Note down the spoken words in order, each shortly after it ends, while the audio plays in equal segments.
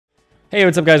Hey,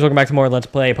 what's up guys? Welcome back to more Let's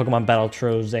Play Pokemon Battle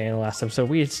Trozei. In the last episode,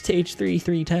 we had stage 3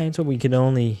 3 times, but we could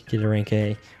only get a rank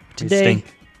A. Today,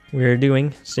 we're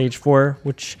doing stage 4,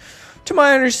 which, to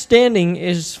my understanding,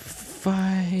 is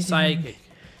Psychic.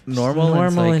 Normal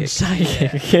and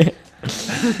psychic. Yeah.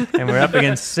 And we're up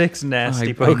against 6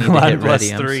 nasty Pokemon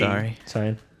plus ready, 3. I'm sorry.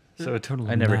 Sorry. So a total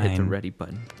of I never hit the 9. ready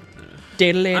button.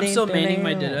 I'm still manning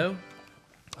my Ditto.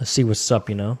 Let's see what's up,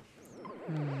 you know.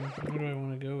 What do I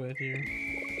want to go with here?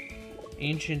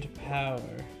 Ancient Power.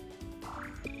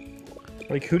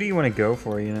 Like, who do you want to go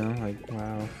for, you know? Like,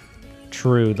 wow.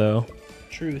 True, though.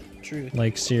 Truth.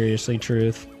 Like, seriously,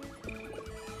 truth.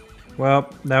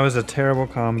 Well, that was a terrible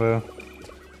combo.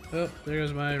 Oh, there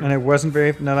goes my... And it wasn't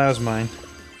very... No, that was mine.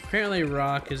 Apparently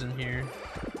Rock isn't here.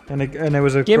 And it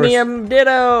was a... Give me a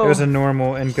Ditto! It was a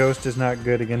normal, and Ghost is not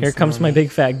good against... Here comes my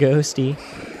big fat ghosty.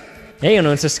 Hey, you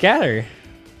know, it's a scatter.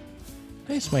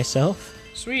 Nice, myself.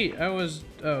 Sweet, I was...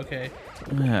 Oh, okay.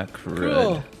 Ah, crud.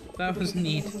 Cool. That was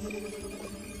neat.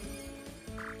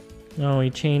 Oh,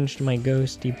 he changed my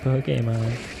ghosty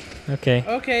Pokemon. Okay.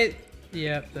 Okay.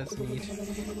 Yep, that's neat.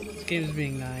 This game is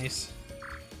being nice.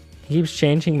 He keeps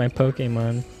changing my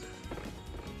Pokemon.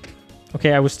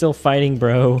 Okay, I was still fighting,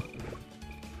 bro.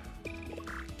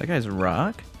 That guy's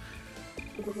rock?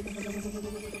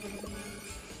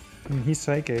 He's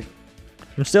psychic.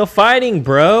 I'm still fighting,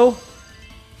 bro.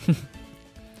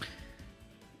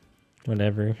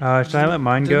 Whatever. Should I let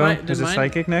mine go? Did Is it mine-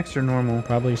 psychic next or normal?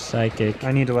 Probably psychic.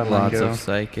 I need to let mine Lots go. of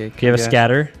psychic. Do you have a Yeah.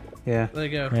 scatter? Yeah. Let it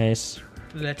go. Nice.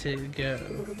 Let it go.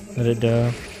 Let it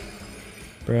go.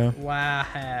 Bro.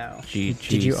 Wow.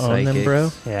 Did you own them,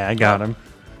 bro? Yeah, I got him.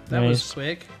 That was Nice.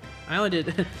 quick. I only did...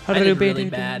 How I did did it be, really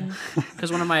dude? bad.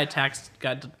 Because one of my attacks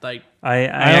got, like... I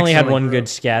only had accidentally- one good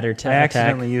scatter I attack.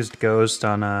 accidentally used Ghost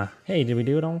on Hey, did we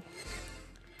do it all?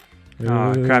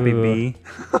 Crappy Ooh, Bee.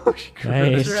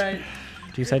 Nice. That's right.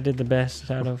 Jeez, I did the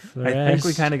best out of the I rest. think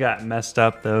we kind of got messed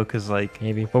up though, cause like,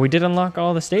 Maybe. But we did unlock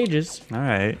all the stages all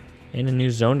right. and a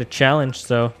new zone to challenge,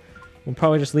 so we'll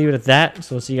probably just leave it at that.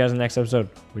 So we'll see you guys in the next episode.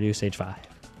 We do stage 5.